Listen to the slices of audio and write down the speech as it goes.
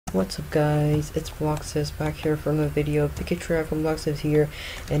What's up guys, it's ROBLOX back here for another video. Pikachu from ROBLOX is here,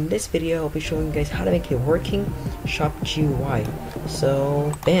 and in this video I'll be showing you guys how to make a working shop GUI.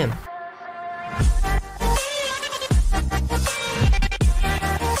 So bam!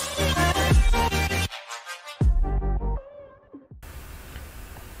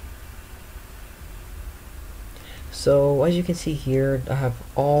 So as you can see here, I have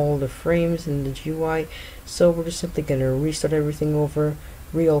all the frames in the GUI, so we're just simply gonna restart everything over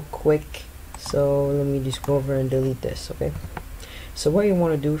real quick. So let me just go over and delete this, okay? So what you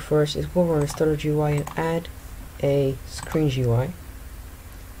want to do first is go over and start a GUI and add a screen GUI.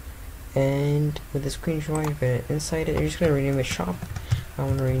 And with the screen GUI, you're gonna inside it, you're just gonna rename it shop. I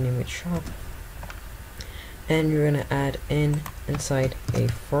want to rename it shop. And you're gonna add inside a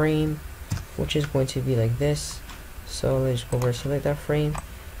frame, which is going to be like this. So let's go over and select that frame,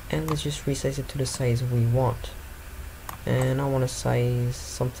 and let's just resize it to the size we want. And I want to size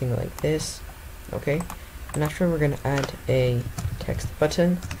something like this, okay? And after, we're gonna add a text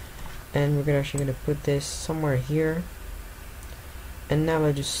button, and we're gonna put this somewhere here. And now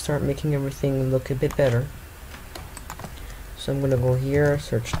I just start making everything look a bit better. So I'm gonna go here,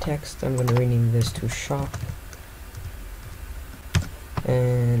 search text. I'm gonna rename this to shop,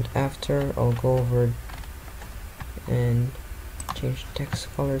 and after I'll go over and change the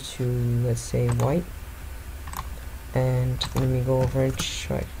text color to, let's say, white. And let me go over and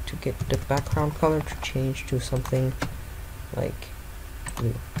try to get the background color to change to something like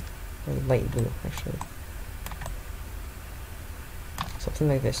blue, or light blue actually. Something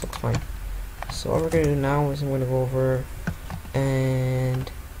like this looks fine. So what we're gonna do now is I'm gonna go over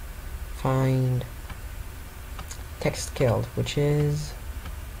and find text scaled, which is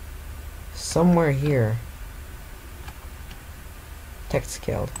somewhere here. Text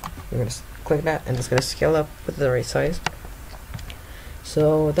scaled. We're gonna click that, and it's gonna scale up with the right size.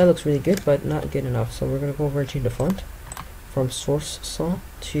 So that looks really good, but not good enough. So we're gonna go over and change the font from source saw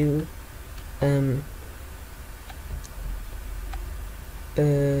to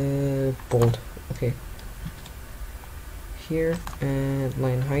bold. Okay. Here, and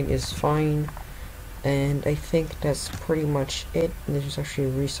line height is fine, and I think that's pretty much it. Let's just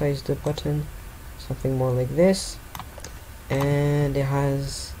actually resize the button, something more like this. And it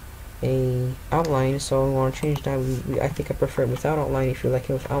has a outline, so we want to change that. I think I prefer it without outline. If you like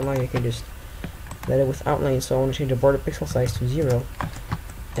it with outline, you can just let it with outline. So I want to change the border pixel size to 0,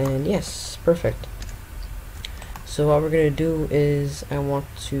 and yes, perfect. So what we're gonna do is I want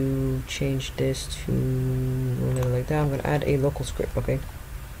to change this to like that. I'm gonna add a local script, okay?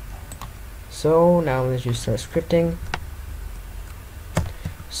 So now let's just start scripting.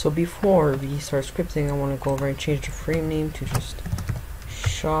 So before we start scripting, I want to go over and change the frame name to just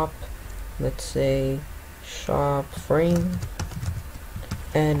shop, let's say shop frame.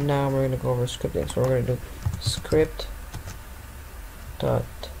 And now we're going to go over scripting. So we're going to do script dot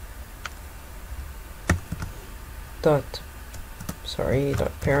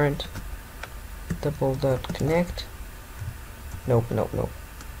parent double dot connect. Nope.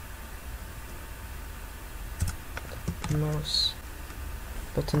 Mouse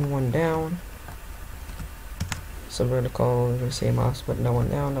button one down. So we're gonna say mouse button one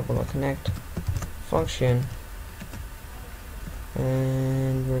down, double dot connect function,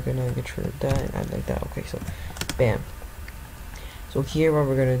 and we're gonna get rid of that and add like that. Okay, so bam. So here what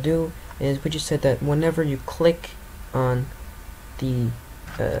we're gonna do is we just said that whenever you click on the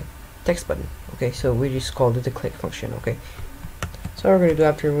text button, okay, so we just called it the click function. Okay, so what we're gonna do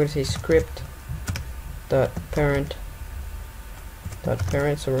after, we're gonna say script dot parent. So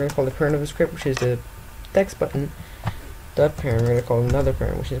we're going to call the parent of the script, which is the text button, dot parent. We're going to call another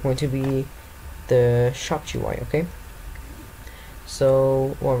parent, which is going to be the shop GUI, okay?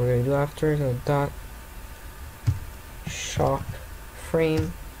 So what we're going to do after, so dot shop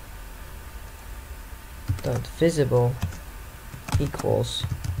frame dot visible equals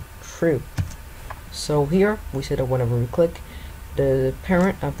true. So here we said that whenever we click, the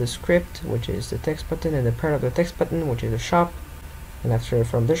parent of the script, which is the text button, and the parent of the text button, which is the shop. And after,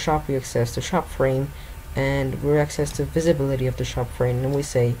 from the shop, we access the shop frame, and we access the visibility of the shop frame, and we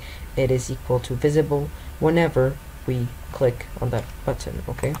say it is equal to visible whenever we click on that button,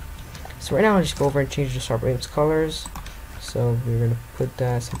 okay? So right now I'll just go over and change the shop frame's colors. So we're gonna put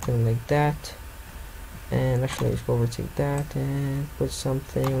that something like that, and actually let's go over, take that and put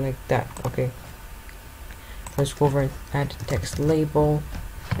something like that, okay? Let's go over and add text label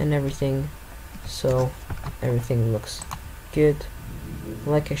and everything, so everything looks good,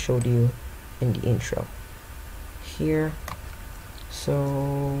 like I showed you in the intro here. So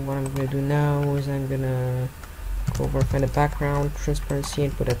what I'm gonna do now is I'm gonna go over and find the background transparency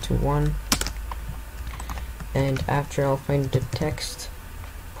and put that to 1. And after, I'll find the text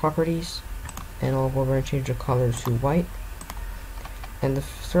properties and I'll go over and change the color to white. And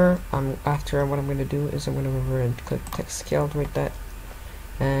after what I'm going to do is I'm going to go over and click text scale right that,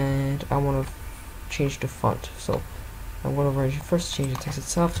 and I want to change the font. So I'm going over and first change the text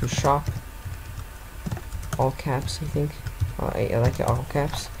itself to shop, all caps. I think I like it all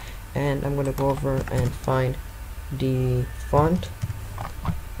caps, and I'm going to go over and find the font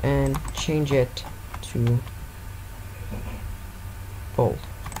and change it to bold.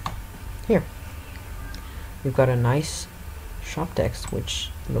 Here we've got a nice shop text which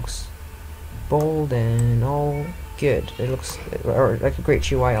looks bold and all good. It looks like a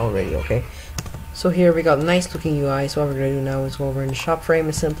great UI already. Okay, so here we got a nice looking UI. So what we're gonna do now is go over in the shop frame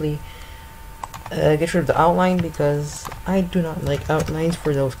and simply get rid of the outline, because I do not like outlines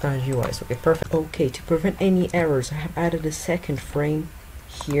for those kind of UIs. Okay, perfect. Okay, to prevent any errors, I have added a second frame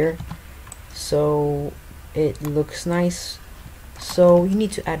here so it looks nice. So you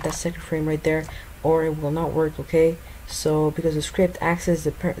need to add that second frame right there or it will not work. Okay, so because the script accesses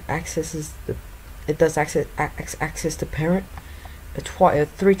the parent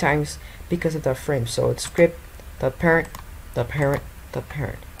 3 times because of that frame. So it's script.parent.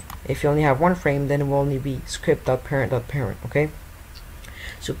 If you only have 1 frame, then it will only be script.parent. Okay,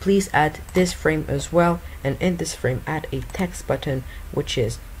 so please add this frame as well, and in this frame add a text button which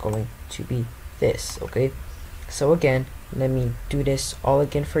is going to be this. Okay, so again, let me do this all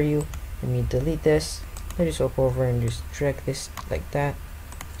again for you. Let me delete this. I just go over and just drag this like that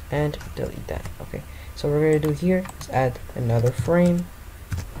and delete that. Okay, so what we're gonna do here is add another frame.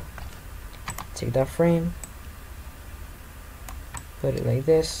 Take that frame, put it like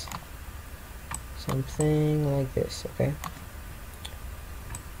this, something like this. Okay,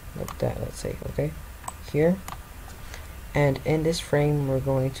 like that, let's say. Okay, here, and in this frame we're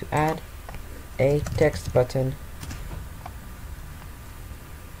going to add a text button.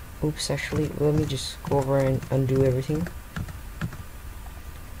 Oops, actually, let me just go over and undo everything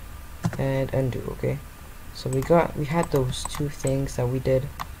and undo. Okay, so we had those 2 things that we did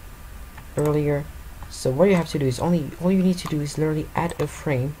earlier. So what you have to do is all you need to do is literally add a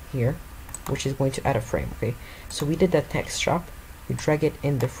frame here, which is going to add a frame. Okay, so we did that text shop, we drag it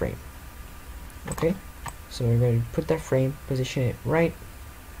in the frame. Okay, so we're going to put that frame, position it right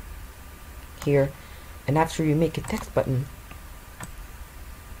here, and after you make a text button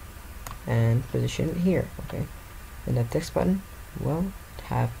and position it here. Okay, and that text button will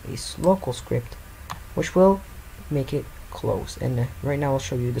have a local script which will make it close. And right now I'll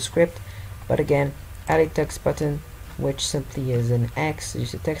show you the script, but again, add a text button which simply is an X.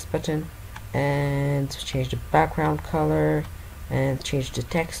 Use the text button and change the background color and change the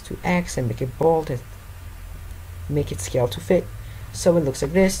text to X and make it bold and make it scale to fit, so it looks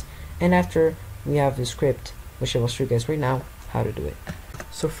like this. And after, we have the script which I will show you guys right now how to do it.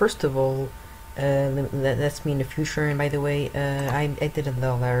 So first of all, that's me in the future, and by the way, I did a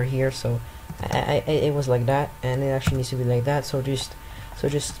little error here, so it was like that, and it actually needs to be like that. So just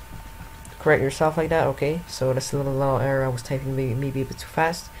correct yourself like that. Okay, so that's a little error. I was typing maybe a bit too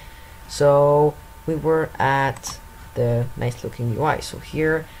fast. So we were at the nice looking UI. So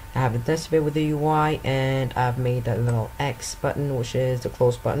here I have it this bit with the UI, and I've made that little X button which is the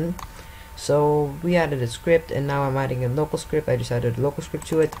close button. So we added a script, and now I'm adding a local script. I just added a local script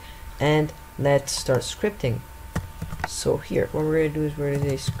to it, and let's start scripting. So here, what we're gonna do is we're gonna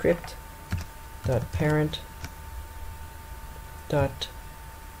say script dot parent dot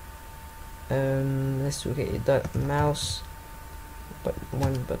let's do dot mouse, but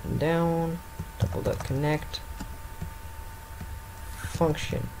 1 button down, double dot connect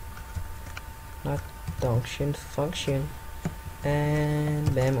function, not function, function.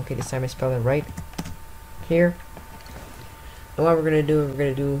 And bam. Okay, this time I spelled it right here. And what we're gonna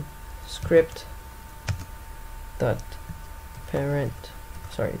do script dot parent,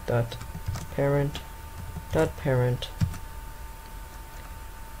 dot parent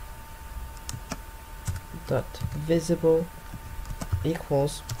dot visible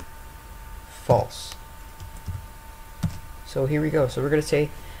equals false. So here we go. So we're gonna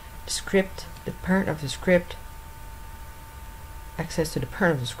say the script, the parent of the script, access to the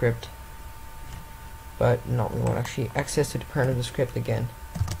parent of the script, but no, we want actually access to the parent of the script again.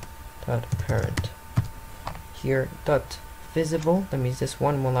 Dot parent here dot visible. That means this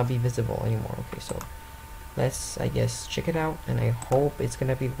one will not be visible anymore. Okay, so let's, I guess, check it out, and I hope it's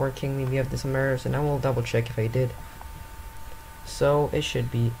gonna be working. Maybe I have some errors, and I will double check if I did. So it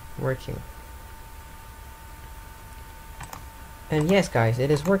should be working. And yes guys,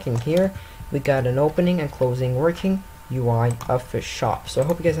 it is working here. We got an opening and closing working UI of a shop. So I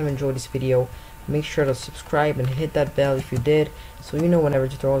hope you guys have enjoyed this video. Make sure to subscribe and hit that bell if you did, so you know whenever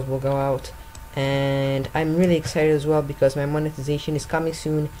tutorials will go out. And I'm really excited as well because my monetization is coming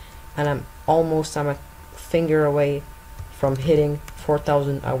soon, and I'm a finger away from hitting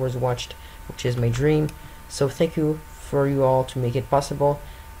 4,000 hours watched, which is my dream. So thank you for you all to make it possible,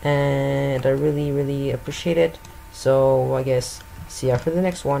 and I really appreciate it. So I guess see you for the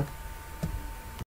next one.